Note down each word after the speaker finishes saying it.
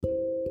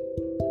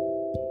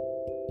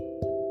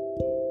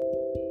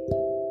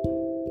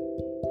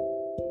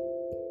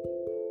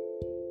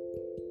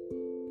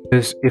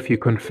Because if you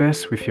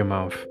confess with your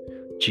mouth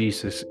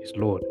Jesus is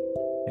Lord,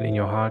 and in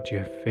your heart you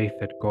have faith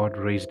that God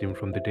raised him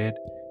from the dead,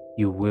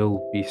 you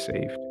will be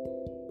saved.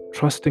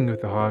 Trusting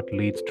with the heart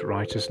leads to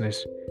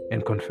righteousness,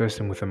 and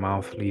confessing with the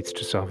mouth leads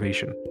to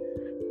salvation.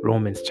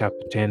 Romans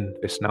chapter 10,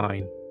 verse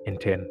 9 and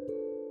 10.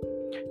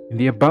 In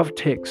the above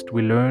text,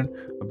 we learn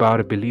about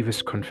a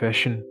believer's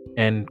confession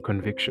and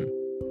conviction.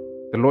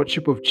 The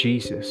Lordship of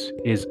Jesus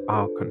is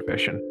our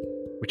confession,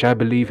 which I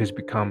believe has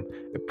become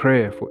a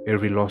prayer for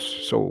every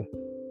lost soul.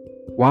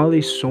 While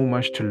there's so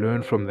much to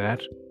learn from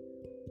that,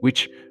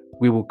 which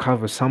we will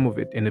cover some of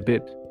it in a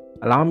bit,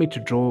 allow me to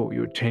draw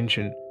your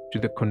attention to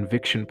the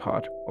conviction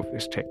part of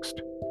this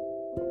text.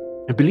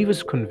 A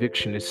believer's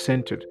conviction is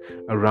centered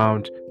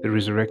around the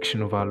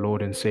resurrection of our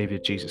Lord and Savior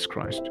Jesus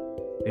Christ.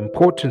 The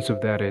importance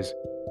of that is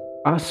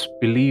us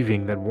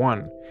believing that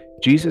one,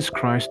 Jesus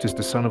Christ is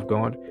the Son of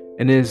God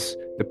and is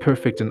the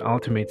perfect and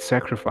ultimate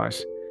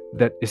sacrifice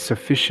that is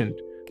sufficient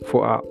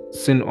for our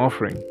sin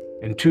offering.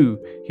 And two,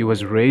 he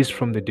was raised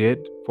from the dead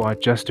for our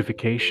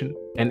justification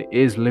and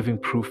is living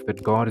proof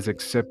that God has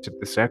accepted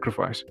the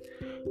sacrifice.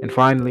 And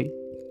finally,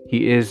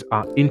 he is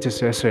our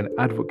intercessor and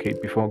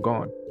advocate before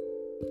God.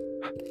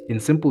 In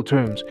simple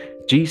terms,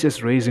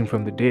 Jesus raising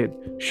from the dead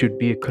should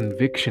be a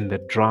conviction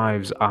that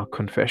drives our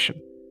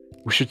confession.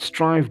 We should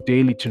strive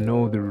daily to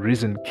know the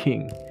risen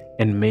King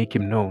and make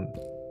him known.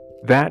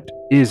 That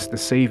is the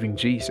saving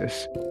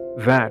Jesus.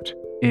 That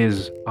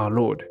is our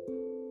Lord.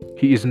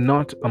 He is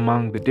not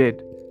among the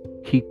dead.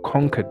 He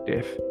conquered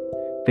death.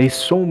 There's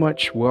so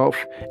much wealth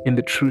in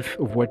the truth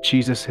of what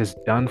Jesus has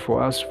done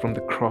for us from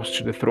the cross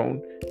to the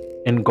throne.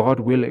 And God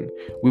willing,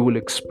 we will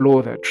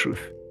explore that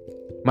truth.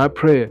 My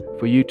prayer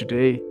for you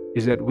today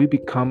is that we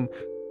become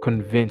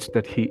convinced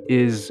that he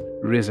is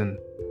risen.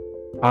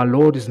 Our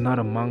Lord is not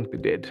among the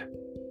dead.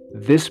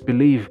 This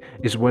belief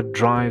is what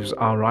drives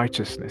our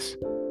righteousness.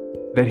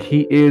 That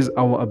he is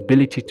our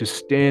ability to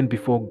stand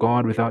before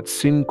God without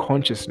sin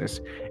consciousness,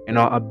 and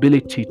our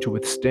ability to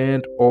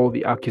withstand all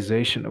the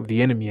accusation of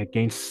the enemy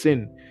against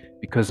sin,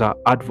 because our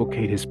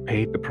advocate has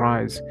paid the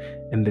price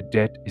and the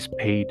debt is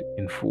paid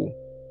in full.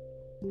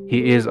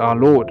 He is our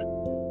Lord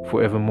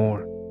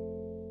forevermore.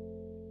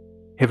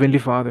 Heavenly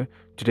Father,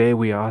 today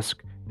we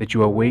ask that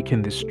you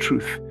awaken this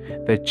truth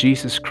that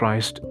Jesus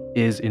Christ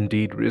is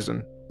indeed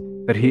risen,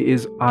 that he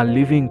is our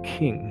living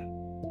King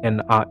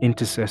and our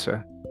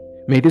intercessor.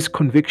 May this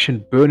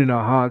conviction burn in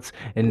our hearts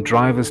and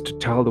drive us to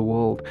tell the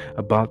world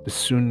about the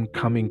soon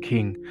coming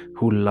King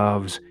who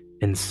loves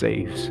and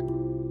saves.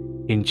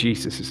 In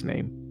Jesus'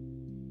 name,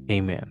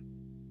 amen.